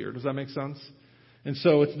Savior. Does that make sense? And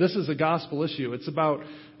so this is a gospel issue. It's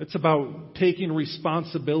about taking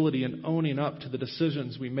responsibility and owning up to the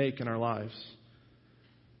decisions we make in our lives.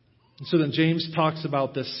 And so then James talks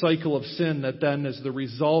about this cycle of sin that then is the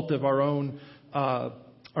result of our own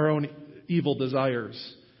evil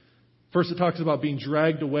desires. First, it talks about being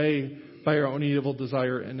dragged away by our own evil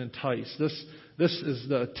desire and enticed. This is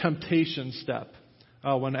the temptation step.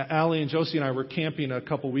 When Allie and Josie and I were camping a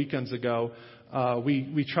couple weekends ago,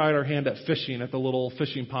 we tried our hand at fishing at the little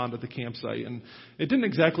fishing pond at the campsite, and it didn't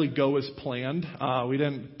exactly go as planned. We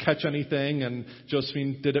didn't catch anything, and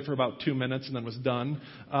Josephine did it for about 2 minutes and then was done.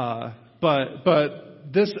 But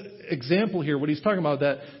this example here, what he's talking about,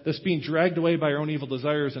 that this being dragged away by our own evil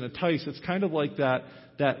desires and enticed, it's kind of like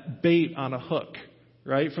that bait on a hook,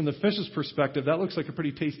 right? From the fish's perspective, that looks like a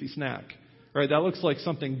pretty tasty snack, right? That looks like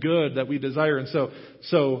something good that we desire, and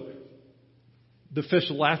so the fish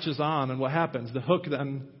latches on, and what happens? The hook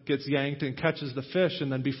then gets yanked and catches the fish,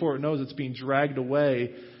 and then before it knows, it's being dragged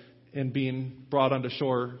away and being brought onto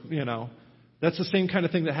shore. That's the same kind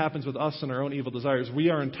of thing that happens with us and our own evil desires. We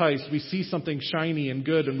are enticed. We see something shiny and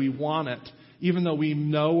good, and we want it, even though we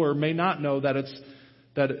know or may not know that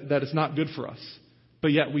it's not good for us.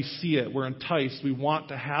 But yet we see it. We're enticed. We want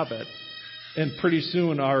to have it, and pretty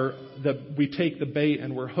soon we take the bait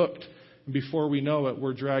and we're hooked. And before we know it,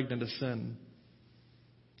 we're dragged into sin.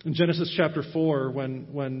 In Genesis chapter 4,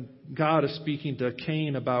 when God is speaking to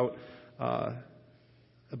Cain about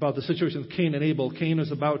the situation with Cain and Abel, Cain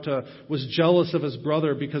was jealous of his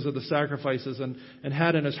brother because of the sacrifices and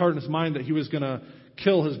had in his heart and his mind that he was going to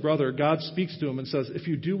kill his brother. God speaks to him and says, "If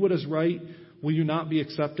you do what is right, will you not be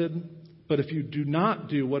accepted? But if you do not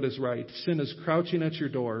do what is right, sin is crouching at your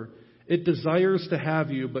door. It desires to have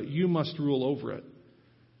you, but you must rule over it."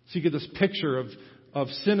 So you get this picture of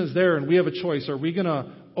sin is there, and we have a choice. Are we going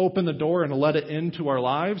to open the door and let it into our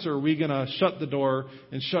lives, or are we going to shut the door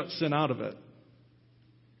and shut sin out of it?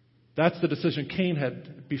 That's the decision Cain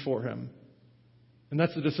had before him. And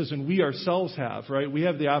that's the decision we ourselves have, right? We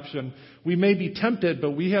have the option. We may be tempted,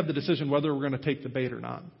 but we have the decision whether we're going to take the bait or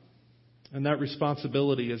not. And that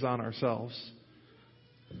responsibility is on ourselves.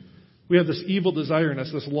 We have this evil desire in us,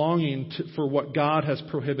 this longing for what God has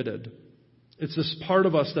prohibited. It's this part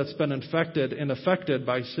of us that's been infected and affected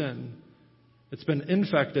by sin. It's been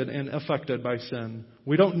infected and affected by sin.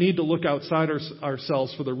 We don't need to look outside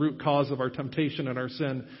ourselves for the root cause of our temptation and our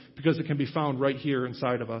sin, because it can be found right here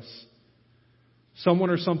inside of us. Someone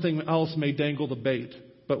or something else may dangle the bait,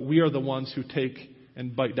 but we are the ones who take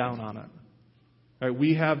and bite down on it. Right?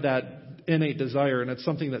 We have that innate desire, and it's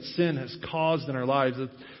something that sin has caused in our lives.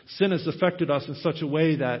 Sin has affected us in such a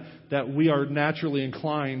way that we are naturally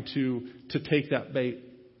inclined to take that bait.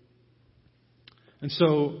 And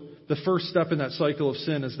so the first step in that cycle of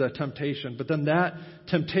sin is that temptation. But then that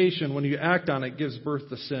temptation, when you act on it, gives birth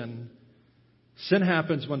to sin. Sin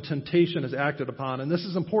happens when temptation is acted upon. And this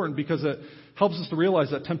is important because it helps us to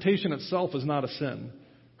realize that temptation itself is not a sin.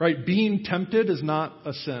 Right? Being tempted is not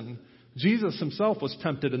a sin. Jesus himself was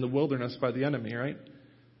tempted in the wilderness by the enemy, right?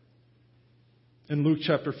 In Luke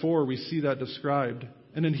chapter 4, we see that described.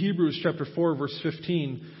 And in Hebrews chapter 4, verse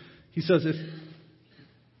 15, he says,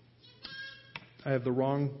 I have the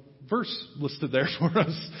wrong verse listed there for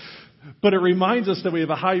us. But it reminds us that we have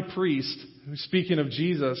a high priest, speaking of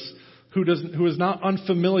Jesus, who is not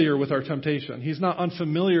unfamiliar with our temptation. He's not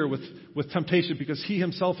unfamiliar with temptation because he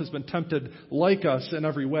himself has been tempted like us in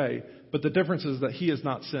every way. But the difference is that he has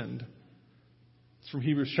not sinned. It's from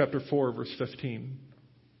Hebrews chapter 4, verse 15.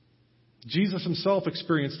 Jesus himself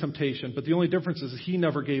experienced temptation, but the only difference is he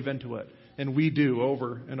never gave into it. And we do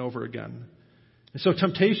over and over again. And so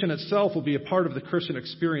temptation itself will be a part of the Christian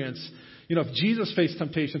experience. If Jesus faced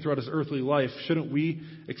temptation throughout his earthly life, shouldn't we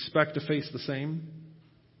expect to face the same?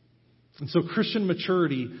 And so Christian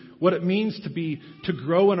maturity, what it means to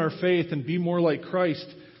grow in our faith and be more like Christ,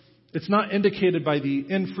 it's not indicated by the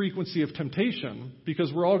infrequency of temptation,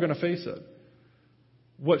 because we're all going to face it.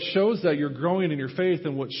 What shows that you're growing in your faith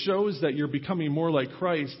and what shows that you're becoming more like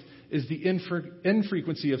Christ is the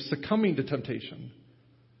infrequency of succumbing to temptation.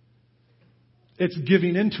 It's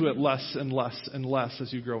giving into it less and less and less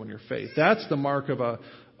as you grow in your faith. That's the mark of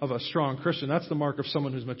a strong Christian. That's the mark of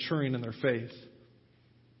someone who's maturing in their faith.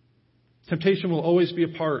 Temptation will always be a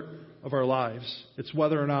part of our lives. It's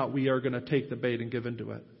whether or not we are going to take the bait and give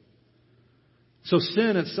into it. So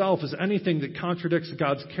sin itself is anything that contradicts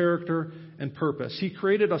God's character and purpose. He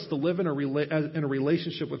created us to live in a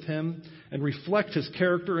relationship with Him and reflect His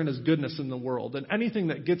character and His goodness in the world. And anything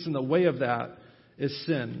that gets in the way of that is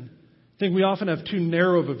sin. I think we often have too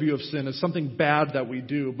narrow of a view of sin as something bad that we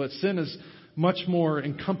do, but sin is much more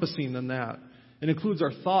encompassing than that. It includes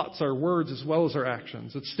our thoughts, our words, as well as our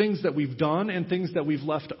actions. It's things that we've done and things that we've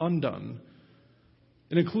left undone.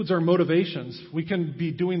 It includes our motivations. We can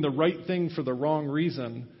be doing the right thing for the wrong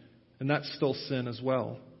reason, and that's still sin as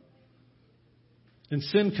well. And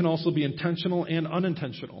sin can also be intentional and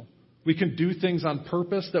unintentional. We can do things on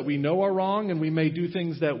purpose that we know are wrong, and we may do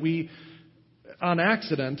things that we, on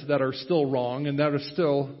accident, that are still wrong, and that are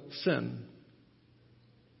still sin.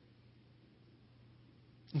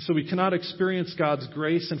 And so we cannot experience God's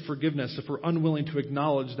grace and forgiveness if we're unwilling to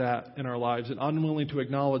acknowledge that in our lives and unwilling to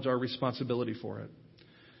acknowledge our responsibility for it.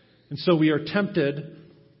 And so we are tempted.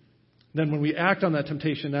 Then when we act on that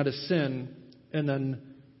temptation, that is sin. And then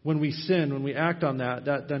when we sin, when we act on that,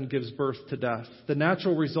 that then gives birth to death. The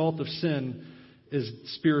natural result of sin is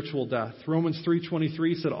spiritual death. Romans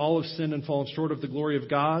 3:23 said all have sinned and fallen short of the glory of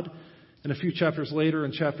God. And a few chapters later,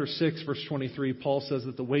 in chapter 6, verse 23, Paul says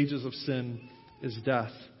that the wages of sin is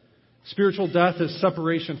death. Spiritual death is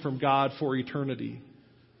separation from God for eternity.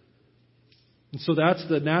 And so that's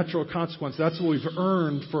the natural consequence. That's what we've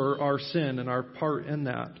earned for our sin and our part in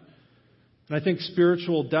that. And I think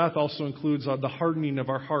spiritual death also includes the hardening of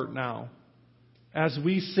our heart now. As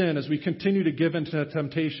we sin, as we continue to give into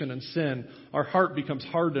temptation and sin, our heart becomes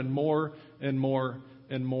hardened more and more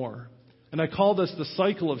and more. And I call this the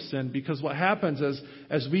cycle of sin because what happens is,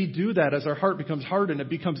 as we do that, as our heart becomes hardened, it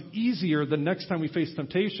becomes easier the next time we face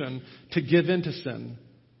temptation to give into sin.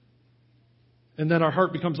 And then our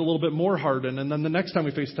heart becomes a little bit more hardened. And then the next time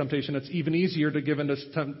we face temptation, it's even easier to give into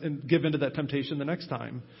that temptation the next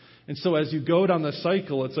time. And so as you go down the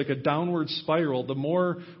cycle, it's like a downward spiral. The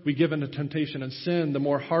more we give into temptation and sin, the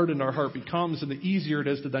more hardened our heart becomes, and the easier it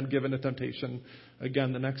is to then give into temptation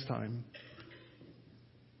again the next time.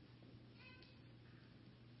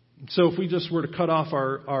 So if we just were to cut off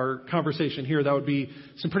our conversation here, that would be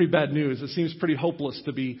some pretty bad news. It seems pretty hopeless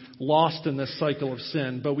to be lost in this cycle of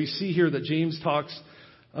sin. But we see here that James talks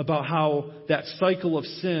about how that cycle of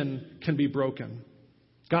sin can be broken.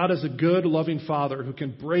 God is a good, loving Father who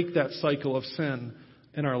can break that cycle of sin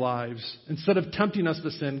in our lives. Instead of tempting us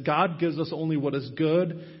to sin, God gives us only what is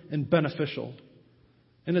good and beneficial.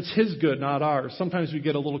 And it's His good, not ours. Sometimes we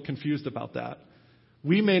get a little confused about that.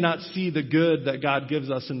 We may not see the good that God gives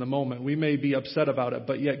us in the moment. We may be upset about it,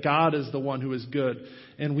 but yet God is the one who is good.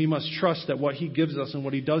 And we must trust that what He gives us and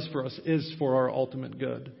what He does for us is for our ultimate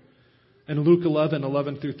good. In Luke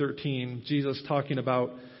 11 through 13, Jesus talking about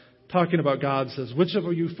God says, "Which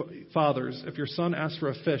of you fathers, if your son asks for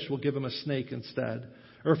a fish, will give him a snake instead?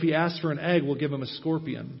 Or if he asks for an egg, will give him a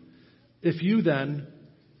scorpion? If you then,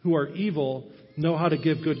 who are evil, know how to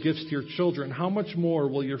give good gifts to your children, how much more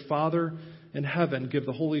will your Father in heaven give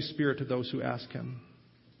the Holy Spirit to those who ask Him?"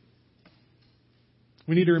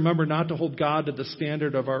 We need to remember not to hold God to the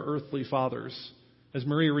standard of our earthly fathers. As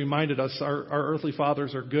Maria reminded us, our earthly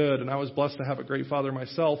fathers are good, and I was blessed to have a great father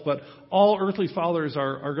myself, but all earthly fathers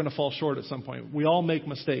are going to fall short at some point. We all make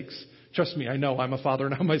mistakes. Trust me, I know, I'm a father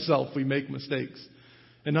now myself. We make mistakes.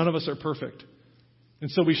 And none of us are perfect. And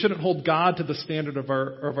so we shouldn't hold God to the standard of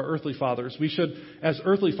our earthly fathers. We should, as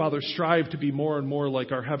earthly fathers, strive to be more and more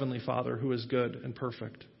like our Heavenly Father who is good and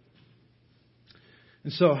perfect.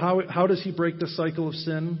 And so how does He break the cycle of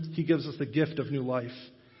sin? He gives us the gift of new life.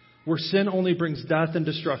 Where sin only brings death and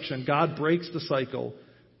destruction, God breaks the cycle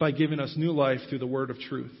by giving us new life through the word of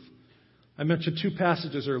truth. I mentioned two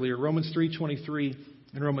passages earlier, Romans 3:23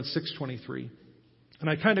 and Romans 6:23. And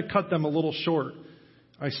I kind of cut them a little short.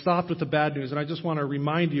 I stopped with the bad news, and I just want to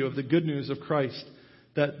remind you of the good news of Christ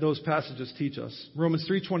that those passages teach us. Romans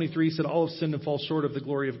 3:23 said, all have sinned and fall short of the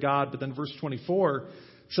glory of God. But then verse 24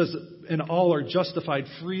 says, and all are justified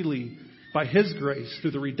freely by His grace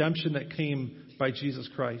through the redemption that came by Jesus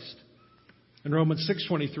Christ. And Romans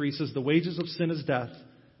 6:23 says, the wages of sin is death,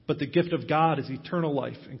 but the gift of God is eternal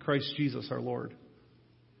life in Christ Jesus our Lord.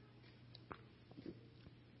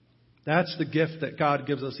 That's the gift that God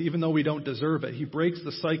gives us, even though we don't deserve it. He breaks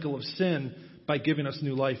the cycle of sin by giving us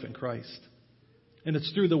new life in Christ. And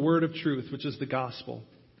it's through the word of truth, which is the gospel.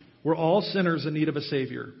 We're all sinners in need of a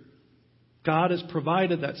Savior. God has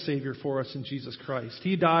provided that Savior for us in Jesus Christ.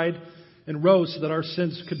 He died and rose so that our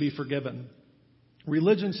sins could be forgiven.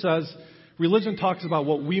 Religion talks about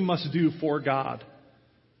what we must do for God.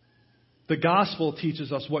 The gospel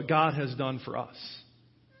teaches us what God has done for us.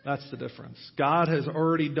 That's the difference. God has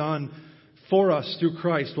already done for us through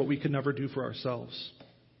Christ what we could never do for ourselves.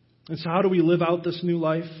 And so how do we live out this new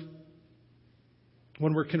life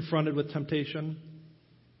when we're confronted with temptation?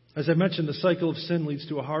 As I mentioned, the cycle of sin leads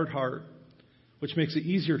to a hard heart, which makes it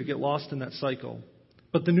easier to get lost in that cycle.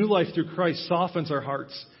 But the new life through Christ softens our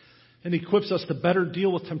hearts and equips us to better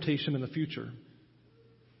deal with temptation in the future.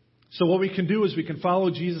 So what we can do is we can follow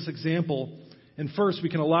Jesus' example, and first we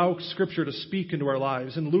can allow Scripture to speak into our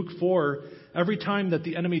lives. In Luke 4, every time that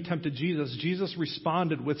the enemy tempted Jesus, Jesus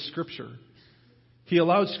responded with Scripture. He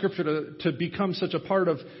allowed Scripture to become such a part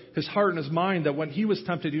of his heart and his mind that when he was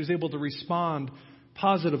tempted, he was able to respond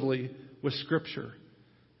positively with Scripture.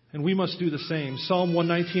 And we must do the same. Psalm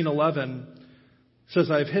 119:11 says,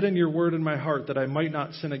 I have hidden your word in my heart that I might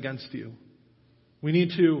not sin against you. We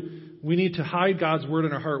need to hide God's word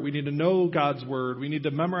in our heart. We need to know God's word. We need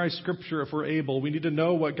to memorize Scripture if we're able. We need to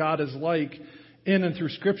know what God is like in and through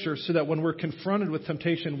Scripture so that when we're confronted with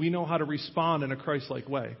temptation, we know how to respond in a Christ-like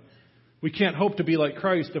way. We can't hope to be like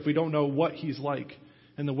Christ if we don't know what He's like.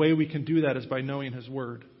 And the way we can do that is by knowing His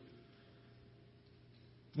word.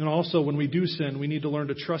 And also, when we do sin, we need to learn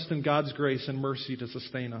to trust in God's grace and mercy to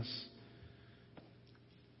sustain us.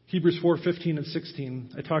 Hebrews 4:15 and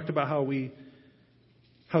 16, I talked about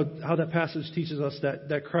how that passage teaches us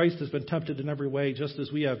that Christ has been tempted in every way, just as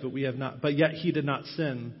we have, but we have not. But yet He did not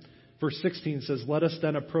sin. Verse 16 says, let us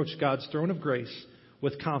then approach God's throne of grace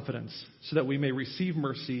with confidence, so that we may receive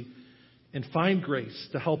mercy and find grace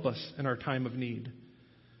to help us in our time of need.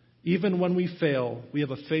 Even when we fail, we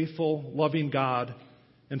have a faithful, loving God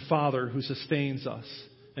and Father who sustains us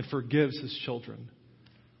and forgives His children.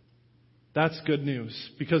 That's good news,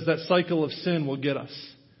 because that cycle of sin will get us.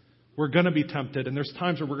 We're going to be tempted, and there's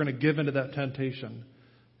times where we're going to give into that temptation.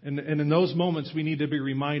 And in those moments, we need to be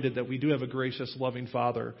reminded that we do have a gracious, loving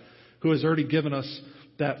Father who has already given us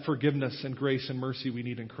that forgiveness and grace and mercy we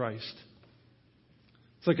need in Christ.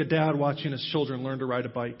 It's like a dad watching his children learn to ride a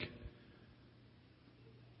bike.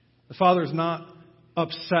 The father is not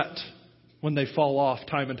upset when they fall off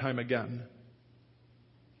time and time again.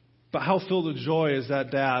 But how filled with joy is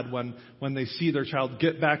that dad when they see their child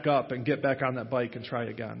get back up and get back on that bike and try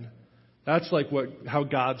again? That's like how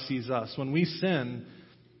God sees us. When we sin,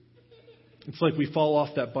 it's like we fall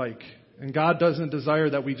off that bike. And God doesn't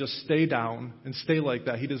desire that we just stay down and stay like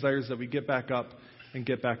that. He desires that we get back up and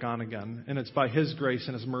get back on again. And it's by His grace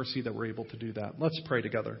and His mercy that we're able to do that. Let's pray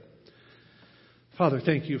together. Father,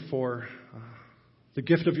 thank you for the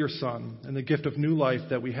gift of your Son and the gift of new life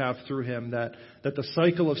that we have through Him, that the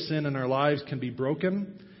cycle of sin in our lives can be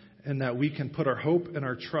broken and that we can put our hope and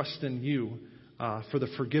our trust in you for the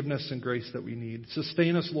forgiveness and grace that we need.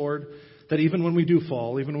 Sustain us, Lord, that even when we do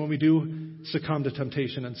fall, even when we do succumb to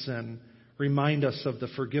temptation and sin, remind us of the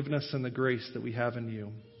forgiveness and the grace that we have in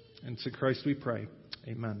you. And to Christ we pray.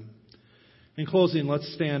 Amen. In closing,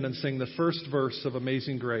 let's stand and sing the first verse of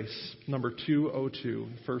Amazing Grace, number 202,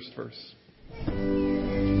 first verse.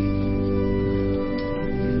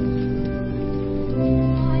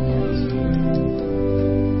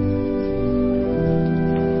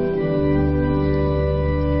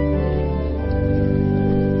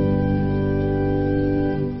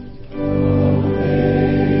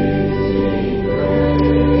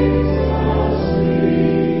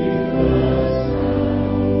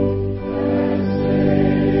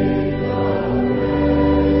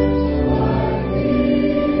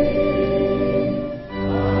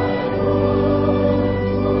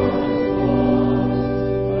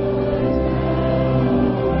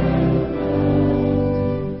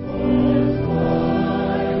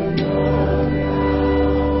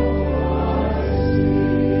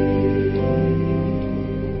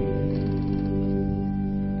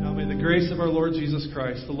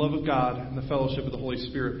 Christ, the love of God, and the fellowship of the Holy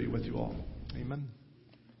Spirit be with you all. Amen.